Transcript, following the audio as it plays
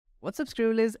What's up,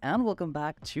 Scribblers, and welcome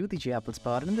back to the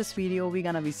japplespot. In this video, we're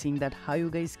gonna be seeing that how you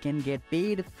guys can get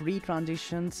paid free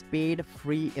transitions, paid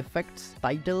free effects,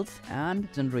 titles, and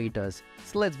generators.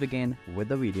 So let's begin with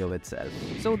the video itself.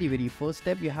 So the very first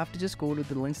step, you have to just go to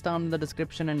the links down in the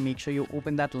description and make sure you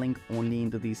open that link only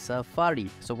into the Safari.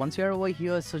 So once you're over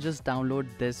here, so just download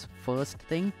this first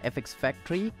thing, FX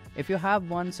Factory. If you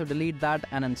have one, so delete that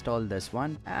and install this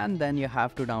one, and then you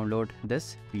have to download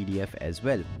this PDF as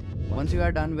well. Once you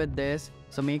are done with this,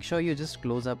 so make sure you just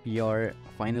close up your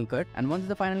Final Cut, and once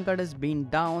the Final Cut is been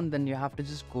down, then you have to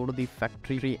just go to the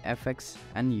Factory FX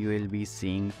and you will be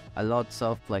seeing a lots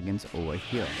of plugins over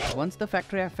here. Once the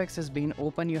Factory FX has been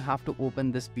open, you have to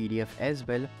open this PDF as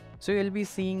well. So you'll be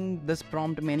seeing this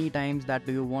prompt many times that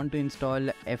do you want to install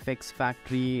FX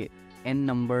Factory n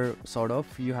number sort of.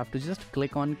 You have to just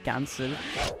click on cancel.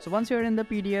 So once you're in the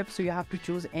PDF, so you have to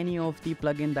choose any of the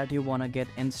plugin that you want to get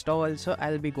installed. So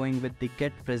I'll be going with the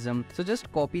Get Prism. So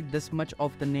just copy this much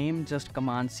of the name, just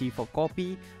Command C for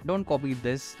copy. Don't copy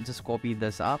this, just copy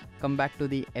this up. Come back to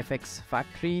the FX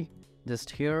Factory,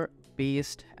 just here,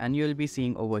 paste, and you'll be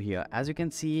seeing over here. As you can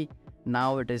see,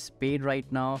 now it is paid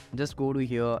right now. Just go to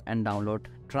here and download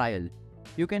trial.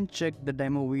 You can check the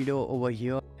demo video over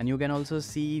here, and you can also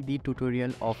see the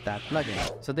tutorial of that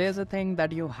plugin. So there's a thing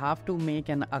that you have to make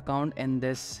an account in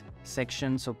this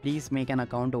section, so please make an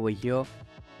account over here.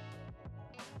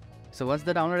 So once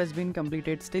the download has been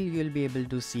completed, still you'll be able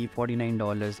to see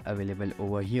 $49 available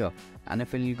over here. And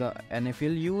if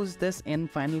you'll use this in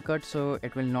Final Cut, so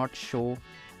it will not show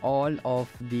all of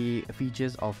the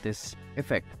features of this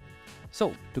effect.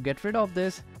 So to get rid of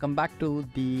this, come back to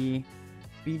the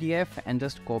PDF and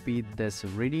just copy this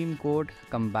redeem code.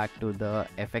 Come back to the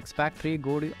FX Factory,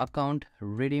 go to account,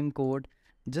 redeem code,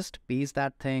 just paste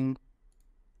that thing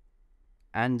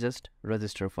and just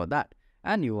register for that,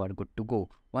 and you are good to go.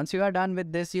 Once you are done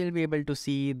with this, you'll be able to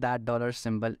see that dollar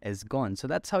symbol is gone. So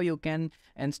that's how you can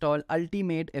install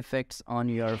ultimate effects on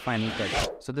your Final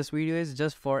Cut. So this video is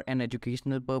just for an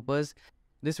educational purpose.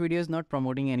 This video is not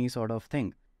promoting any sort of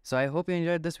thing. So I hope you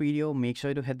enjoyed this video. Make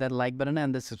sure to hit that like button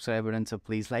and the subscribe button. So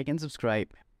please like and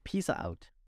subscribe. Peace out.